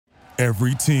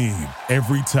Every team,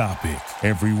 every topic,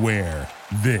 everywhere.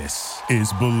 This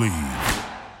is Believe.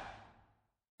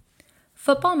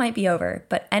 Football might be over,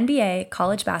 but NBA,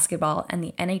 college basketball, and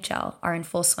the NHL are in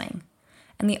full swing.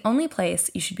 And the only place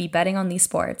you should be betting on these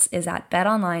sports is at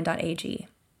betonline.ag.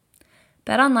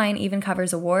 BetOnline even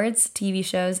covers awards, TV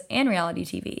shows, and reality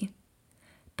TV.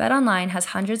 BetOnline has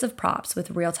hundreds of props with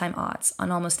real-time odds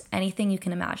on almost anything you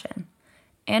can imagine.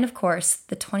 And of course,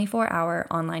 the 24-hour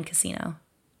online casino.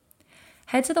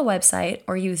 Head to the website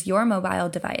or use your mobile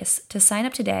device to sign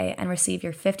up today and receive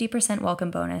your 50% welcome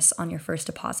bonus on your first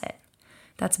deposit.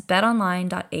 That's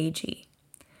betonline.ag.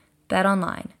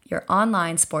 BetOnline, your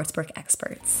online sportsbook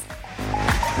experts.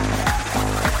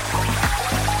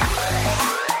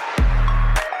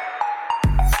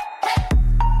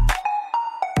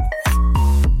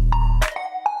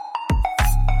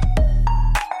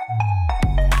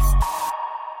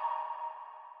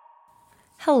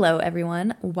 Hello,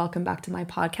 everyone. Welcome back to my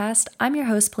podcast. I'm your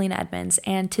host, Polina Edmonds,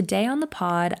 and today on the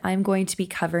pod, I'm going to be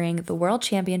covering the World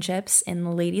Championships in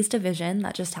the ladies division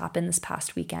that just happened this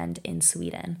past weekend in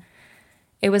Sweden.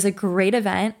 It was a great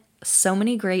event, so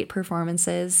many great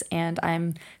performances, and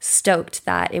I'm stoked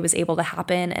that it was able to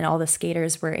happen and all the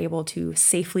skaters were able to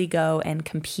safely go and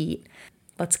compete.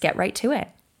 Let's get right to it.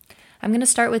 I'm going to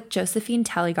start with Josephine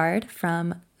Tellegard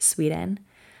from Sweden.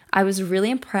 I was really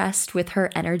impressed with her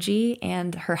energy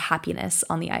and her happiness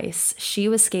on the ice. She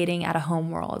was skating at a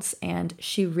home worlds, and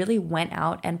she really went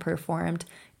out and performed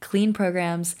clean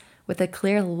programs with a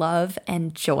clear love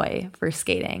and joy for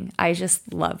skating. I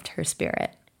just loved her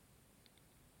spirit.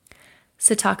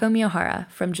 Satako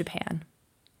Miyohara from Japan.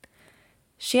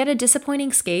 She had a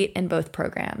disappointing skate in both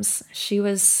programs. She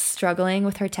was struggling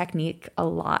with her technique a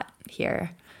lot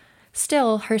here.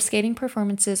 Still, her skating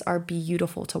performances are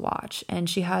beautiful to watch, and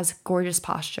she has gorgeous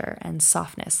posture and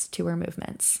softness to her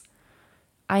movements.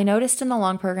 I noticed in the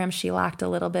long program she lacked a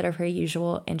little bit of her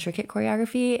usual intricate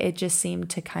choreography. It just seemed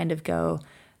to kind of go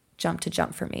jump to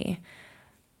jump for me.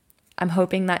 I'm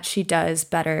hoping that she does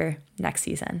better next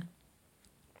season.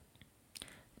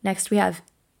 Next, we have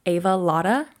Eva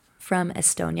Lada from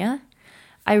Estonia.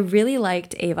 I really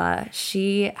liked Eva.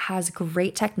 She has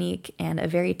great technique and a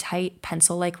very tight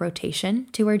pencil-like rotation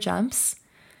to her jumps.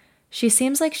 She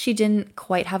seems like she didn't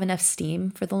quite have enough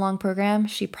steam for the long program.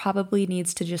 She probably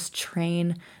needs to just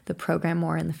train the program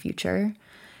more in the future.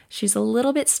 She's a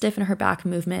little bit stiff in her back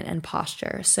movement and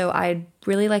posture, so I'd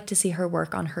really like to see her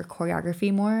work on her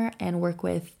choreography more and work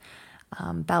with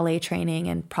ballet training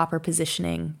and proper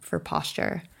positioning for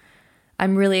posture.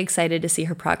 I'm really excited to see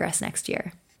her progress next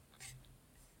year.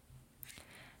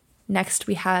 Next,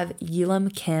 we have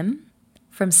Yelim Kim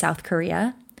from South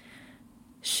Korea.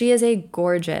 She is a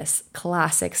gorgeous,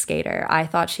 classic skater. I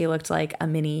thought she looked like a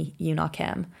mini Yoona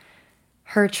Kim.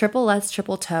 Her triple lutz,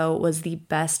 triple toe was the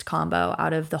best combo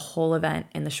out of the whole event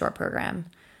in the short program.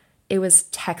 It was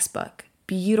textbook,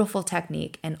 beautiful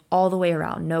technique, and all the way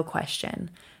around, no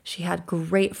question. She had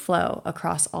great flow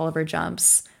across all of her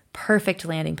jumps, perfect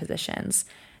landing positions.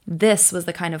 This was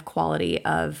the kind of quality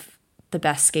of the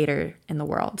best skater in the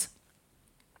world.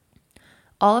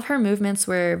 All of her movements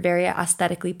were very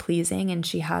aesthetically pleasing, and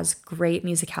she has great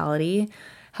musicality.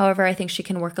 However, I think she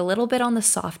can work a little bit on the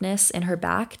softness in her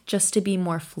back just to be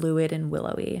more fluid and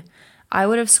willowy. I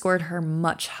would have scored her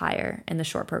much higher in the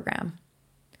short program.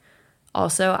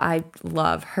 Also, I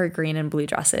love her green and blue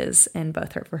dresses in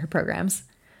both her programs.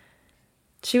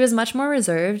 She was much more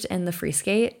reserved in the free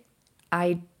skate.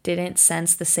 I didn't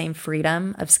sense the same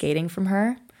freedom of skating from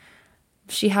her.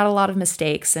 She had a lot of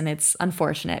mistakes, and it's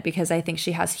unfortunate because I think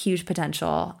she has huge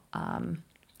potential.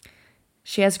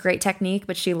 She has great technique,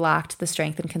 but she lacked the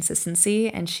strength and consistency,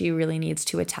 and she really needs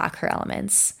to attack her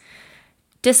elements.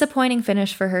 Disappointing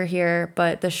finish for her here,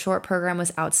 but the short program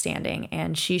was outstanding,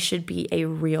 and she should be a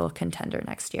real contender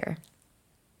next year.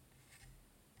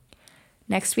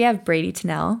 Next, we have Brady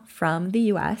Tennell from the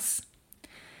US.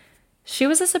 She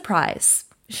was a surprise.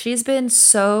 She's been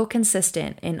so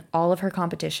consistent in all of her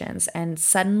competitions, and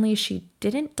suddenly she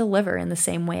didn't deliver in the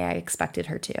same way I expected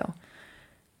her to.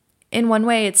 In one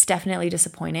way, it's definitely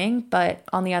disappointing, but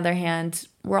on the other hand,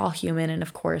 we're all human, and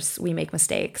of course, we make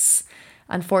mistakes.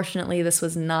 Unfortunately, this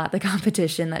was not the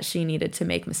competition that she needed to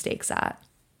make mistakes at.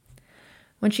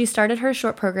 When she started her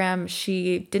short program,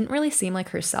 she didn't really seem like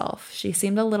herself. She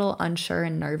seemed a little unsure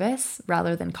and nervous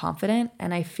rather than confident,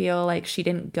 and I feel like she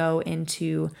didn't go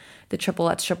into the triple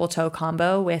lutz triple toe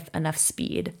combo with enough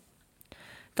speed.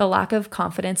 The lack of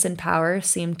confidence and power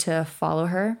seemed to follow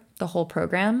her the whole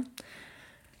program.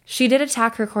 She did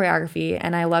attack her choreography,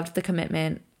 and I loved the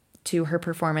commitment to her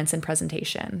performance and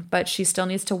presentation, but she still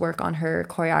needs to work on her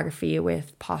choreography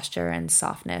with posture and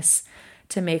softness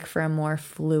to make for a more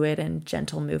fluid and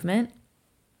gentle movement.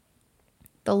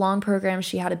 The long program,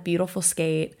 she had a beautiful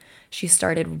skate. She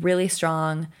started really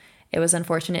strong. It was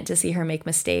unfortunate to see her make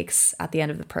mistakes at the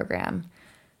end of the program.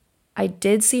 I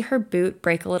did see her boot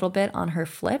break a little bit on her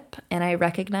flip, and I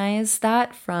recognize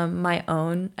that from my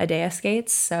own Adea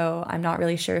skates, so I'm not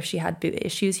really sure if she had boot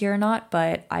issues here or not,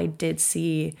 but I did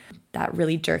see that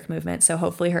really jerk movement, so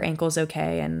hopefully her ankle's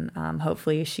okay, and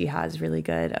hopefully she has really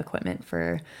good equipment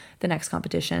for the next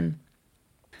competition.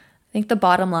 I think the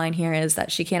bottom line here is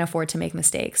that she can't afford to make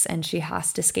mistakes, and she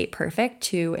has to skate perfect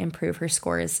to improve her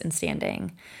scores and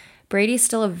standing. Brady's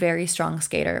still a very strong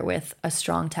skater with a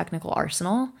strong technical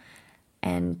arsenal,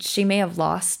 and she may have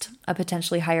lost a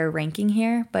potentially higher ranking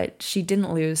here, but she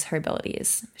didn't lose her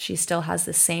abilities. She still has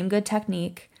the same good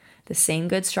technique, the same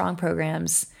good strong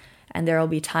programs, and there will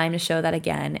be time to show that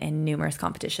again in numerous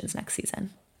competitions next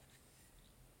season.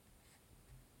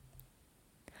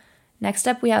 Next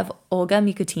up, we have Olga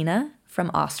Mikutina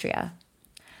from Austria.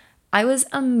 I was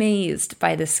amazed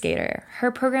by this skater.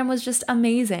 Her program was just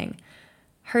amazing.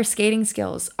 Her skating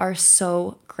skills are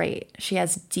so great. She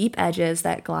has deep edges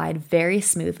that glide very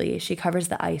smoothly. She covers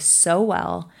the ice so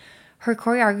well. Her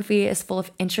choreography is full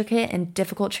of intricate and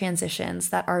difficult transitions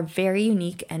that are very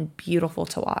unique and beautiful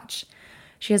to watch.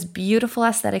 She has beautiful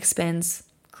aesthetic spins,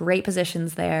 great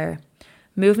positions there.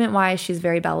 Movement-wise, she's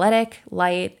very balletic,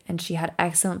 light, and she had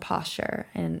excellent posture.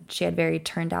 And she had very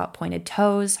turned out pointed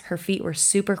toes. Her feet were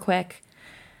super quick.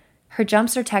 Her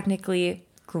jumps are technically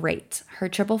great. Her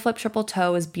triple flip, triple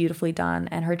toe is beautifully done,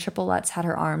 and her triple lutz had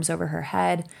her arms over her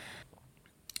head.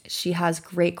 She has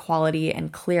great quality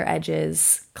and clear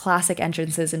edges, classic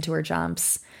entrances into her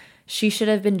jumps. She should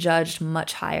have been judged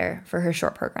much higher for her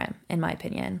short program, in my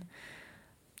opinion.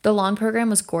 The long program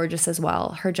was gorgeous as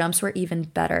well. Her jumps were even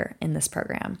better in this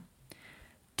program.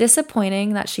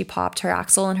 Disappointing that she popped her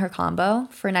axel in her combo.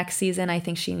 For next season, I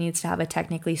think she needs to have a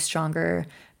technically stronger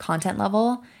content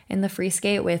level in the free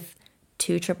skate with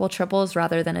 2 triple triples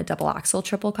rather than a double axel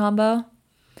triple combo.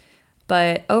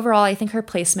 But overall, I think her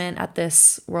placement at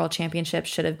this World Championship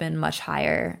should have been much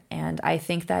higher, and I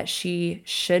think that she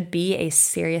should be a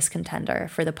serious contender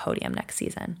for the podium next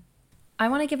season. I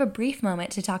want to give a brief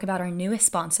moment to talk about our newest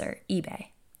sponsor, eBay.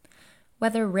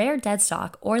 Whether rare dead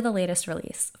stock or the latest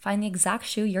release, find the exact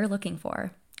shoe you're looking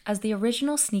for. As the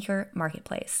original sneaker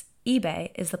marketplace,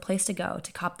 eBay is the place to go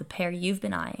to cop the pair you've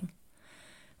been eyeing.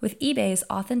 With eBay's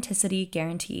authenticity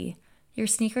guarantee, your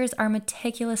sneakers are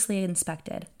meticulously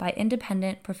inspected by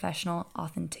independent professional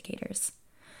authenticators.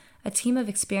 A team of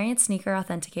experienced sneaker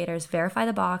authenticators verify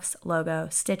the box, logo,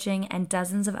 stitching, and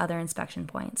dozens of other inspection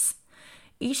points.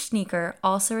 Each sneaker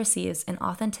also receives an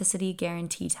authenticity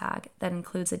guarantee tag that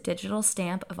includes a digital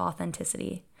stamp of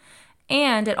authenticity,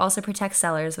 and it also protects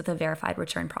sellers with a verified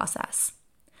return process.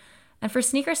 And for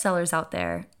sneaker sellers out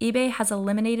there, eBay has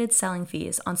eliminated selling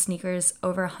fees on sneakers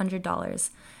over $100,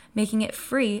 making it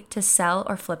free to sell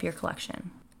or flip your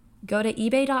collection. Go to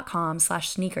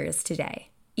ebay.com/sneakers today.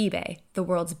 eBay, the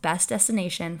world's best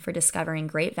destination for discovering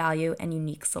great value and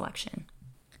unique selection.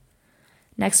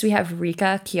 Next, we have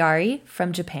Rika Chiari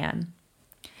from Japan.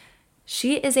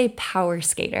 She is a power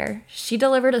skater. She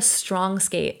delivered a strong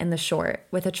skate in the short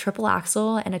with a triple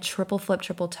axel and a triple flip,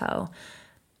 triple toe,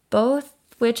 both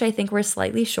which I think were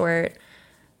slightly short.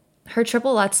 Her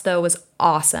triple lutz, though, was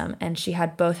awesome, and she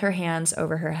had both her hands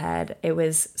over her head. It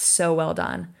was so well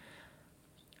done.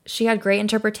 She had great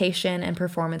interpretation and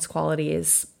performance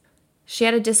qualities. She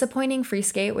had a disappointing free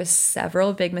skate with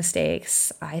several big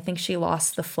mistakes. I think she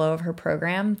lost the flow of her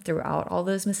program throughout all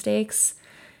those mistakes.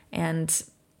 And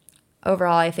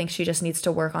overall, I think she just needs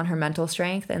to work on her mental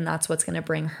strength, and that's what's going to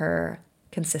bring her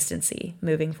consistency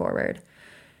moving forward.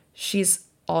 She's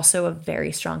also a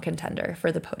very strong contender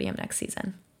for the podium next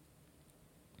season.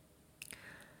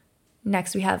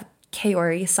 Next, we have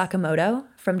Kaori Sakamoto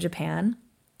from Japan.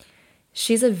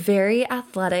 She's a very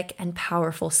athletic and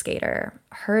powerful skater.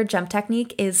 Her jump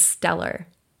technique is stellar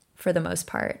for the most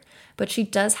part, but she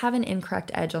does have an incorrect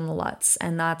edge on the lutz,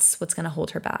 and that's what's going to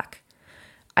hold her back.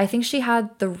 I think she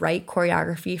had the right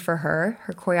choreography for her.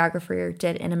 Her choreographer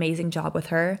did an amazing job with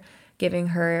her, giving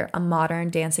her a modern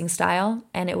dancing style,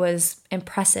 and it was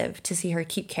impressive to see her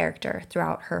keep character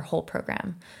throughout her whole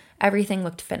program. Everything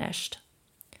looked finished.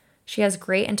 She has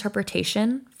great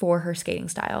interpretation for her skating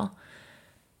style.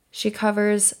 She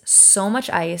covers so much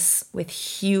ice with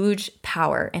huge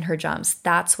power in her jumps.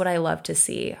 That's what I love to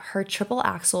see. Her triple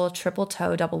axel, triple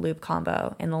toe, double loop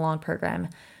combo in the long program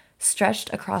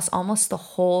stretched across almost the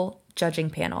whole judging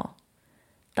panel.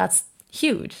 That's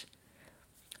huge.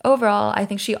 Overall, I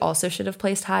think she also should have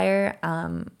placed higher.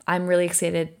 I'm really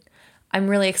excited. I'm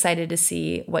really excited to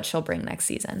see what she'll bring next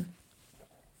season.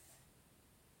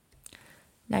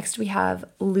 Next, we have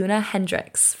Luna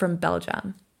Hendricks from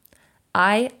Belgium.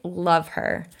 I love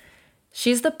her.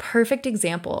 She's the perfect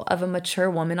example of a mature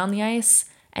woman on the ice,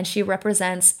 and she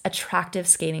represents attractive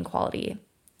skating quality.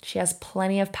 She has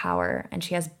plenty of power, and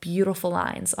she has beautiful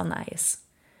lines on the ice.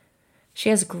 She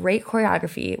has great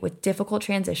choreography with difficult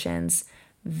transitions,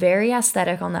 very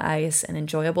aesthetic on the ice and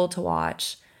enjoyable to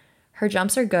watch. Her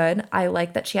jumps are good. I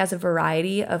like that she has a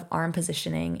variety of arm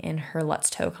positioning in her Lutz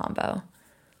toe combo.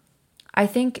 I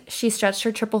think she stretched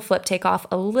her triple flip takeoff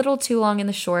a little too long in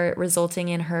the short, resulting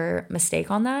in her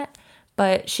mistake on that,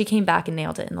 but she came back and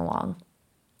nailed it in the long.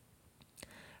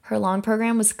 Her long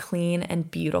program was clean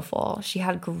and beautiful. She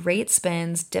had great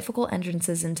spins, difficult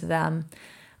entrances into them.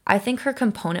 I think her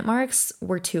component marks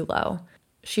were too low.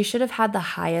 She should have had the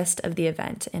highest of the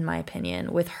event, in my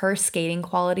opinion, with her skating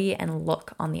quality and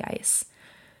look on the ice.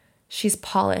 She's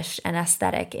polished and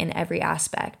aesthetic in every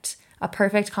aspect, a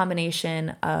perfect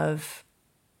combination of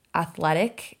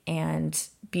athletic and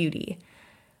beauty.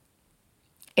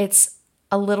 It's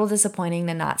a little disappointing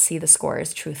to not see the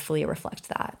scores truthfully reflect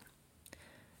that.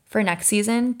 For next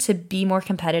season, to be more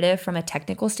competitive from a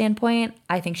technical standpoint,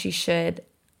 I think she should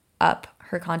up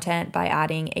her content by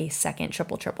adding a second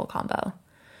triple-triple combo.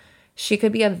 She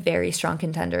could be a very strong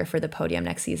contender for the podium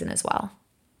next season as well.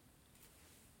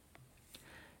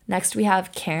 Next, we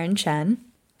have Karen Chen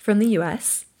from the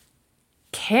US.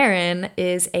 Karen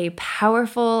is a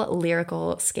powerful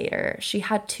lyrical skater. She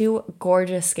had 2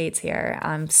 gorgeous skates here.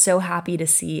 I'm so happy to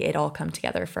see it all come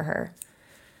together for her.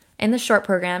 In the short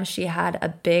program, she had a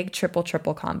big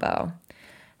triple-triple combo.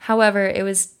 However, it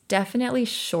was definitely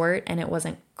short and it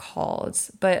wasn't called.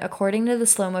 But according to the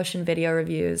slow motion video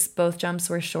reviews, both jumps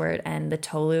were short and the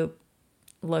toe loop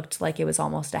looked like it was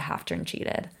almost a half turn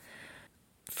cheated.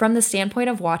 From the standpoint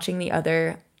of watching the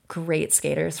other great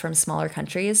skaters from smaller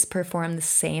countries perform the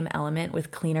same element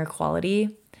with cleaner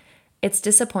quality, it's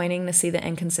disappointing to see the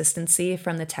inconsistency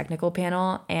from the technical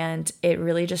panel, and it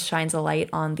really just shines a light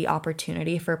on the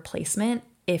opportunity for placement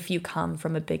if you come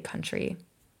from a big country.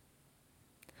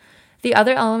 The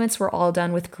other elements were all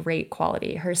done with great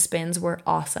quality. Her spins were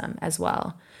awesome as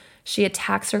well. She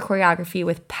attacks her choreography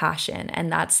with passion,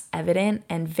 and that's evident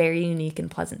and very unique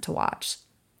and pleasant to watch.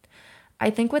 I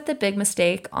think with the big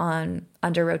mistake on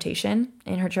under rotation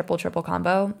in her triple-triple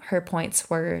combo, her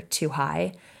points were too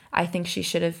high. I think she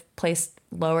should have placed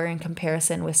lower in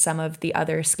comparison with some of the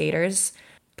other skaters'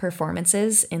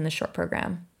 performances in the short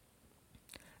program.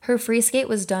 Her free skate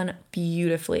was done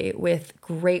beautifully with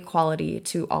great quality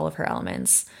to all of her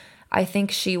elements. I think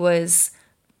she was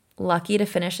lucky to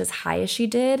finish as high as she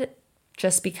did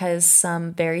just because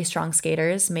some very strong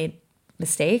skaters made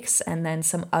mistakes and then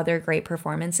some other great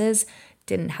performances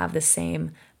didn't have the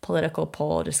same political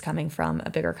pull just coming from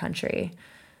a bigger country.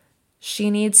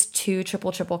 She needs 2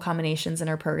 triple-triple combinations in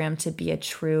her program to be a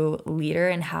true leader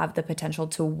and have the potential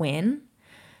to win.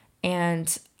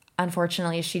 And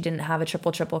unfortunately, she didn't have a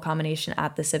triple-triple combination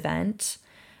at this event.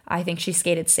 I think she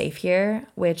skated safe here,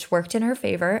 which worked in her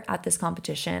favor at this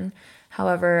competition.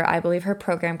 However, I believe her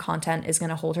program content is going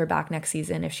to hold her back next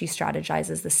season if she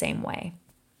strategizes the same way.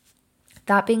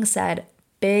 That being said,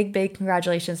 big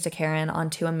congratulations to Karen on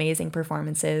 2 amazing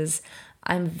performances.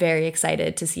 I'm very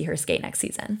excited to see her skate next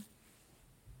season.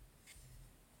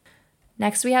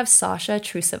 Next, we have Sasha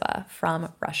Trusova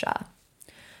from Russia.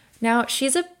 Now,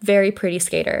 she's a very pretty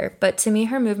skater, but to me,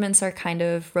 her movements are kind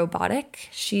of robotic.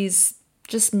 She's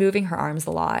just moving her arms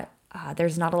a lot.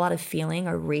 There's not a lot of feeling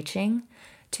or reaching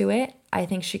to it. I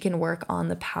think she can work on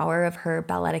the power of her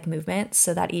balletic movement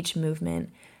so that each movement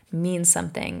means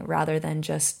something rather than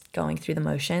just going through the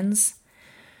motions.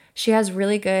 She has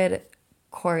really good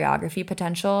choreography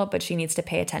potential, but she needs to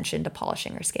pay attention to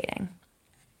polishing her skating.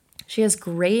 She has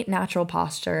great natural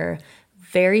posture,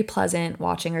 very pleasant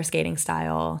watching her skating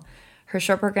style. Her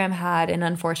short program had an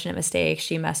unfortunate mistake.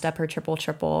 She messed up her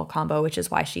triple-triple combo, which is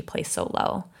why she placed so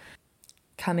low.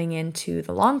 Coming into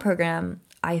the long program,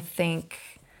 I think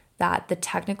that the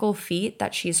technical feat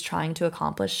that she's trying to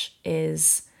accomplish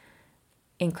is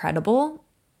incredible,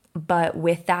 but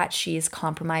with that, she's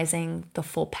compromising the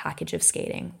full package of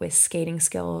skating with skating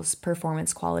skills,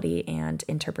 performance quality, and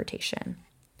interpretation.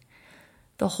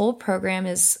 The whole program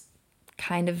is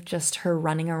kind of just her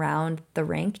running around the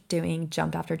rink doing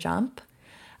jump after jump.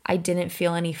 I didn't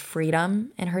feel any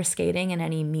freedom in her skating and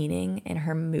any meaning in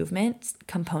her movement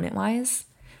component-wise.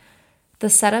 The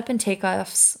setup and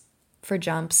takeoffs for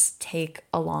jumps take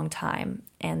a long time,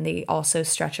 and they also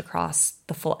stretch across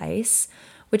the full ice,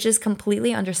 which is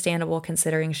completely understandable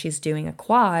considering she's doing a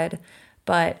quad.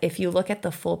 But if you look at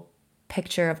the full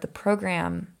picture of the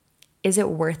program, is it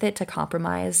worth it to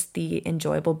compromise the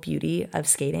enjoyable beauty of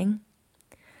skating?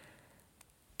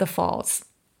 The falls.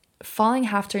 Falling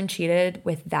half turn cheated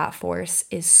with that force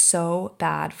is so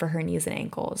bad for her knees and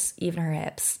ankles, even her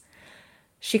hips.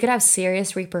 She could have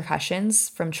serious repercussions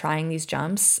from trying these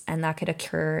jumps, and that could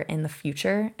occur in the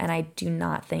future. And I do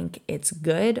not think it's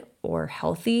good or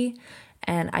healthy.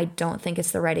 And I don't think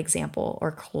it's the right example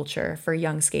or culture for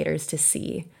young skaters to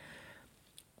see.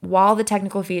 While the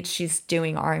technical feats she's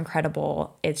doing are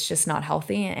incredible, it's just not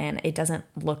healthy and it doesn't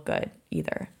look good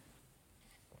either.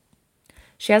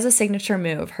 She has a signature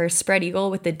move. Her spread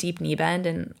eagle with the deep knee bend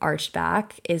and arched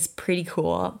back is pretty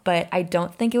cool, but I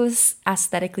don't think it was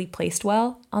aesthetically placed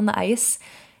well on the ice.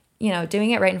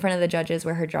 Doing it right in front of the judges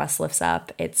where her dress lifts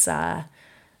up, it's a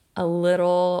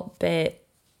little bit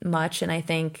much, and I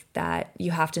think that you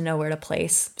have to know where to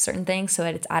place certain things so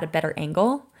that it's at a better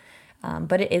angle,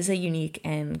 but it is a unique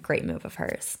and great move of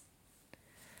hers.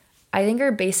 I think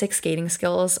her basic skating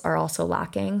skills are also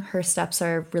lacking. Her steps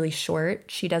are really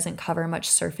short. She doesn't cover much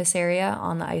surface area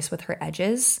on the ice with her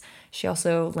edges. She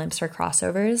also limps her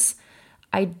crossovers.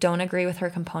 I don't agree with her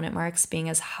component marks being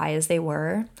as high as they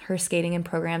were. Her skating and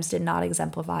programs did not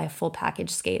exemplify full package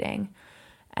skating.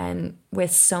 And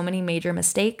with so many major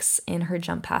mistakes in her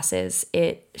jump passes,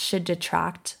 it should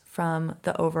detract from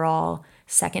the overall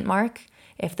second mark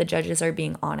if the judges are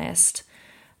being honest.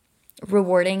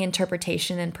 Rewarding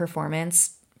interpretation and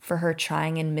performance for her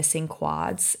trying and missing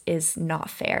quads is not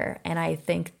fair. And I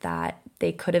think that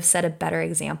they could have set a better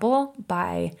example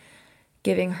by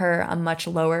giving her a much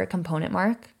lower component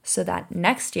mark so that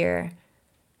next year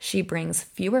she brings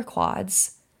fewer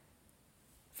quads,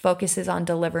 focuses on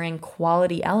delivering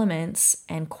quality elements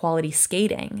and quality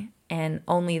skating, and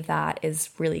only that is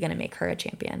really going to make her a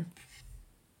champion.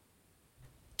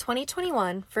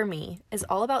 2021, for me, is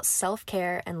all about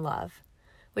self-care and love,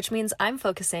 which means I'm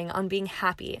focusing on being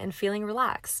happy and feeling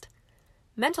relaxed.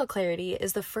 Mental clarity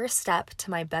is the first step to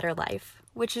my better life,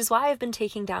 which is why I've been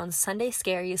taking down Sunday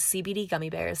Scaries CBD gummy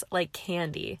bears like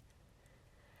candy.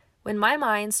 When my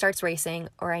mind starts racing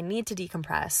or I need to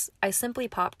decompress, I simply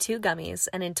pop 2 gummies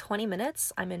and in 20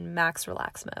 minutes, I'm in max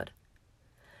relax mode.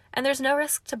 And there's no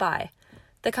risk to buy.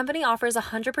 The company offers a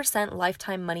 100%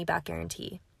 lifetime money-back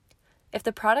guarantee. If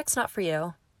the product's not for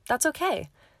you, that's okay.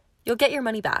 You'll get your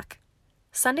money back.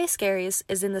 Sunday Scaries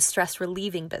is in the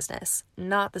stress-relieving business,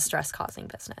 not the stress-causing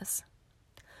business.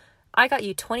 I got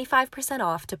you 25%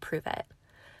 off to prove it.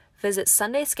 Visit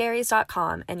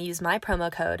sundayscaries.com and use my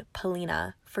promo code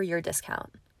Polina for your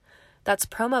discount. That's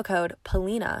promo code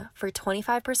Polina for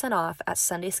 25% off at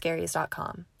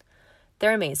sundayscaries.com.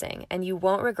 They're amazing, and you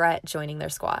won't regret joining their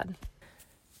squad.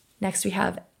 Next, we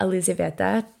have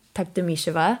Elizaveta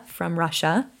Taktumisheva from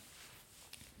Russia.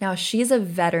 Now, she's a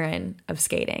veteran of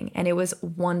skating, and it was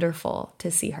wonderful to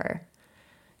see her.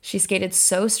 She skated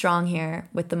so strong here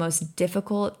with the most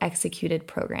difficult executed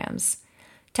programs.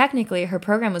 Technically, her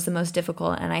program was the most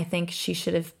difficult, and I think she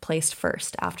should have placed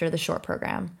first after the short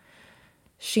program.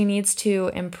 She needs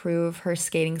to improve her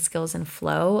skating skills and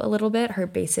flow a little bit. Her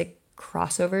basic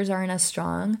crossovers aren't as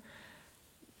strong.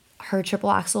 Her triple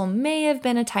axel may have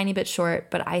been a tiny bit short,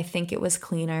 but I think it was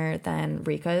cleaner than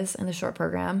Rika's in the short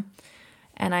program.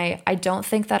 And I don't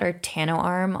think that her Tano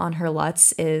arm on her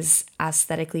Lutz is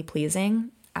aesthetically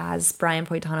pleasing. As Brian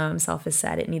Poitano himself has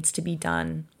said, it needs to be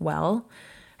done well.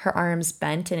 Her arm's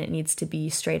bent and it needs to be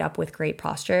straight up with great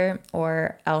posture,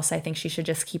 or else I think she should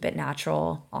just keep it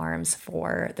natural arms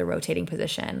for the rotating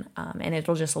position, and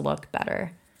it'll just look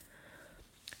better.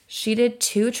 She did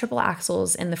 2 triple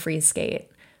axels in the freeze skate.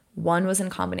 1 was in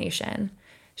combination.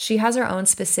 She has her own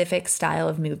specific style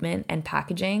of movement and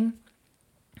packaging.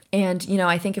 And,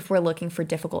 I think if we're looking for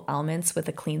difficult elements with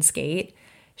a clean skate,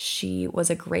 she was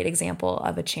a great example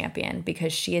of a champion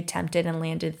because she attempted and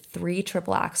landed 3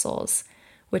 triple axels,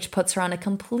 which puts her on a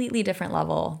completely different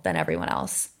level than everyone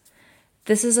else.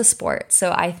 This is a sport,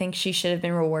 so I think she should have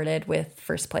been rewarded with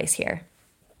first place here.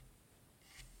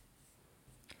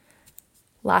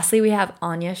 Lastly, we have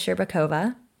Anya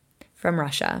Sherbakova from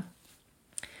Russia.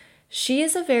 She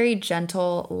is a very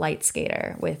gentle, light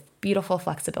skater with beautiful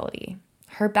flexibility.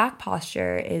 Her back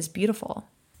posture is beautiful.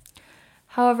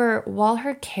 However, while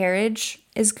her carriage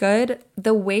is good,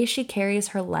 the way she carries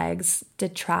her legs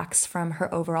detracts from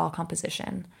her overall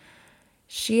composition.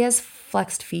 She has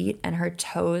flexed feet and her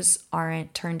toes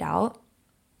aren't turned out,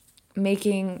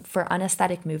 making for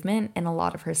unaesthetic movement in a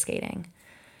lot of her skating.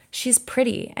 She's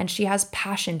pretty and she has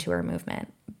passion to her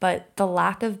movement, but the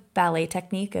lack of ballet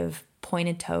technique of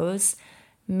pointed toes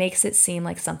makes it seem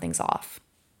like something's off.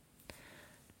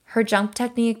 Her jump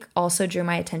technique also drew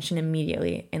my attention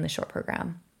immediately in the short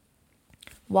program.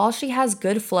 While she has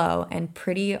good flow and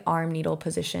pretty arm needle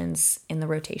positions in the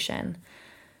rotation,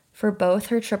 for both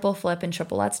her triple flip and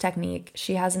triple Lutz technique,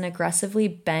 she has an aggressively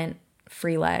bent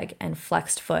free leg and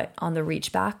flexed foot on the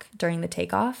reach back during the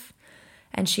takeoff,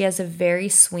 and she has a very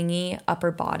swingy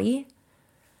upper body.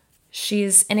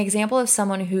 She's an example of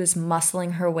someone who's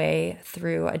muscling her way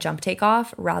through a jump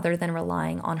takeoff rather than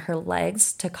relying on her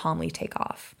legs to calmly take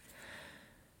off.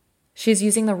 She's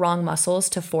using the wrong muscles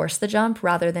to force the jump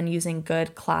rather than using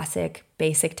good, classic,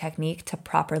 basic technique to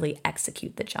properly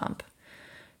execute the jump.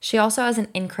 She also has an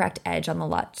incorrect edge on the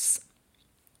Lutz.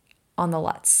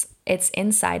 It's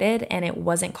insided and it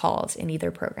wasn't called in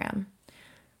either program.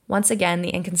 Once again, the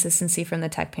inconsistency from the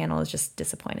tech panel is just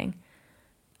disappointing.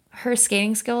 Her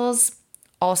skating skills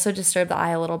also disturb the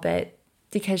eye a little bit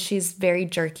because she's very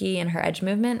jerky in her edge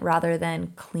movement rather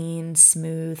than clean,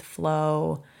 smooth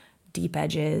flow, deep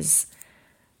edges.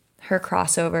 Her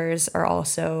crossovers are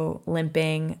also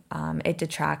limping. It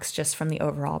detracts just from the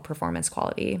overall performance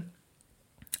quality.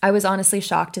 I was honestly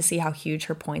shocked to see how huge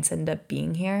her points ended up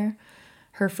being here.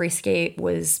 Her free skate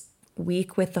was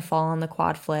weak with the fall on the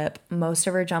quad flip. Most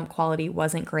of her jump quality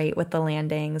wasn't great with the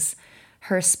landings.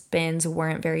 Her spins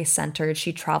weren't very centered.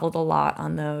 She traveled a lot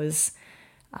on those.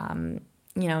 In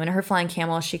her flying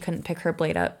camel, she couldn't pick her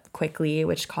blade up quickly,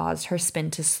 which caused her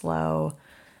spin to slow.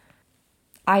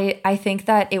 I think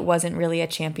that it wasn't really a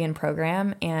champion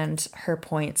program, and her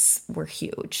points were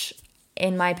huge.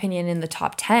 In my opinion, in the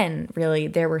top 10, really,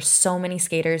 there were so many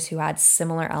skaters who had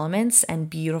similar elements and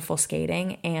beautiful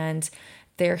skating, and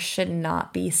there should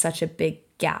not be such a big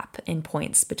gap in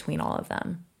points between all of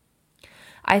them.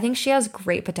 I think she has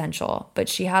great potential, but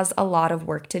she has a lot of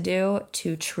work to do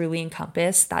to truly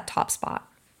encompass that top spot.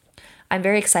 I'm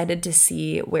very excited to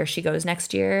see where she goes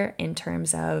next year in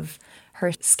terms of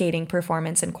her skating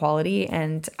performance and quality,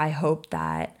 and I hope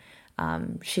that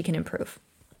she can improve.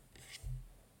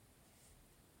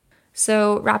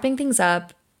 So wrapping things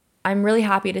up, I'm really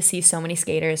happy to see so many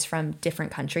skaters from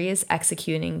different countries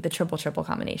executing the triple-triple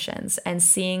combinations and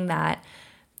seeing that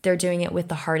they're doing it with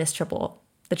the hardest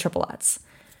the triple Lutz.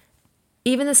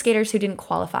 Even the skaters who didn't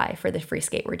qualify for the free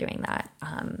skate were doing that.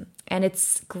 And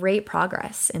it's great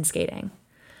progress in skating.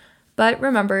 But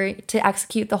remember, to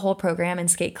execute the whole program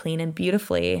and skate clean and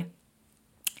beautifully,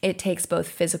 it takes both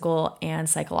physical and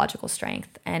psychological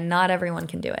strength, and not everyone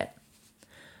can do it.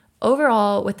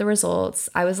 Overall, with the results,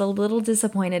 I was a little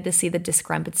disappointed to see the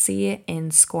discrepancy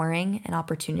in scoring and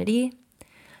opportunity.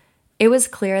 It was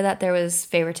clear that there was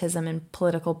favoritism and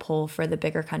political pull for the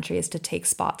bigger countries to take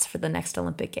spots for the next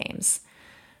Olympic Games.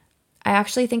 I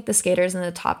actually think the skaters in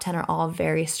the top 10 are all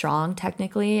very strong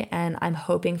technically, and I'm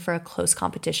hoping for a close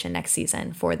competition next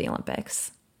season for the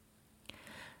Olympics.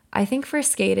 I think for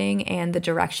skating and the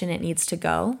direction it needs to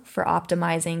go for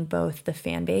optimizing both the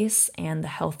fan base and the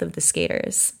health of the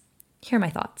skaters, here are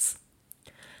my thoughts.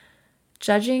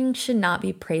 Judging should not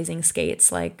be praising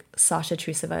skates like Sasha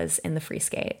Trusova's in the free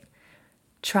skate.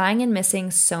 Trying and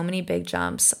missing so many big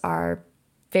jumps are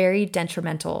very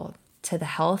detrimental to the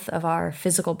health of our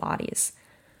physical bodies.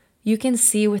 You can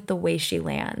see with the way she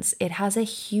lands, it has a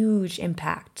huge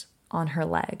impact on her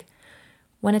leg.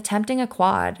 When attempting a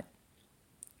quad,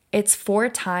 it's 4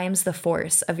 times the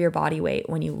force of your body weight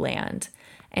when you land.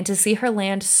 And to see her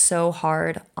land so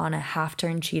hard on a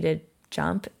half-turn cheated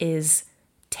jump is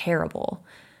terrible.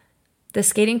 The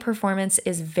skating performance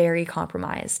is very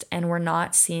compromised, and we're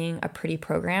not seeing a pretty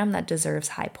program that deserves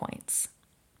high points.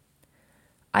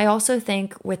 I also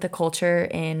think with the culture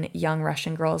in young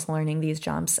Russian girls learning these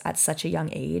jumps at such a young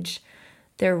age,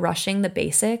 they're rushing the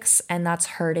basics, and that's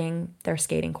hurting their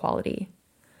skating quality.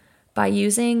 By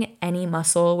using any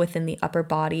muscle within the upper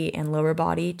body and lower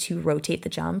body to rotate the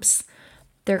jumps,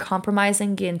 they're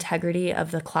compromising the integrity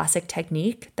of the classic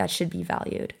technique that should be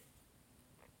valued.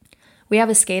 We have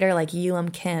a skater like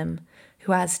Yelim Kim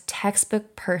who has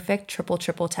textbook perfect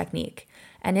triple-triple technique,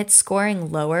 and it's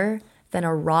scoring lower than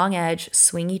a wrong edge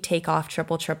swingy takeoff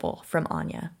triple-triple from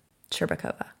Anya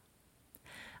Sherbakova.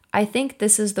 I think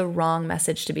this is the wrong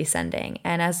message to be sending,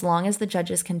 and as long as the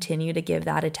judges continue to give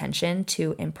that attention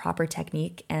to improper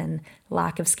technique and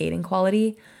lack of skating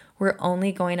quality, we're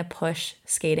only going to push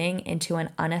skating into an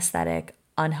unaesthetic,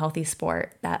 unhealthy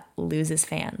sport that loses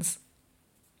fans.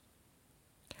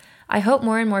 I hope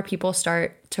more and more people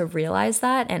start to realize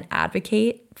that and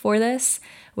advocate for this,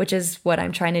 which is what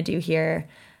I'm trying to do here.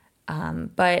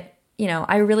 But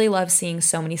I really love seeing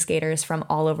so many skaters from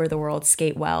all over the world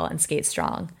skate well and skate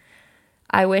strong.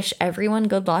 I wish everyone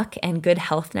good luck and good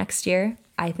health next year.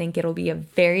 I think it'll be a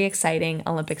very exciting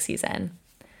Olympic season.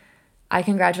 I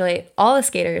congratulate all the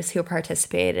skaters who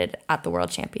participated at the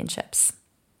World Championships.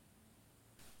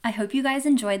 I hope you guys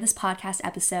enjoyed this podcast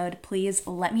episode. Please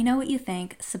let me know what you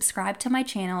think. Subscribe to my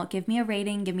channel. Give me a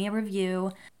rating. Give me a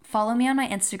review. Follow me on my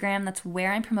Instagram. That's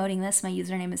where I'm promoting this. My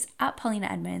username is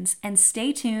 @PaulinaEdmonds. And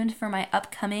stay tuned for my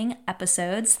upcoming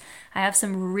episodes. I have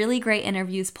some really great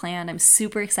interviews planned. I'm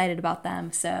super excited about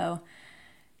them. So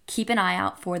keep an eye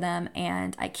out for them.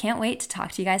 And I can't wait to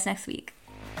talk to you guys next week.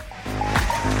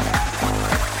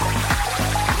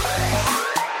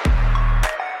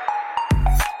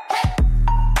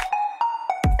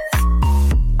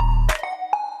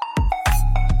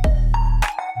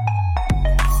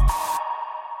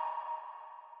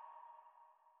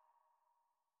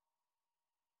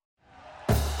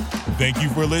 Thank you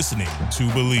for listening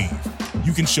to Believe.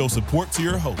 You can show support to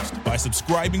your host by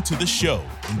subscribing to the show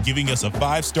and giving us a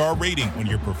 5-star rating on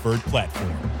your preferred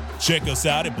platform. Check us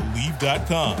out at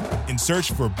Believe.com and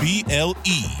search for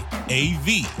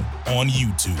BLEAV on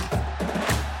YouTube.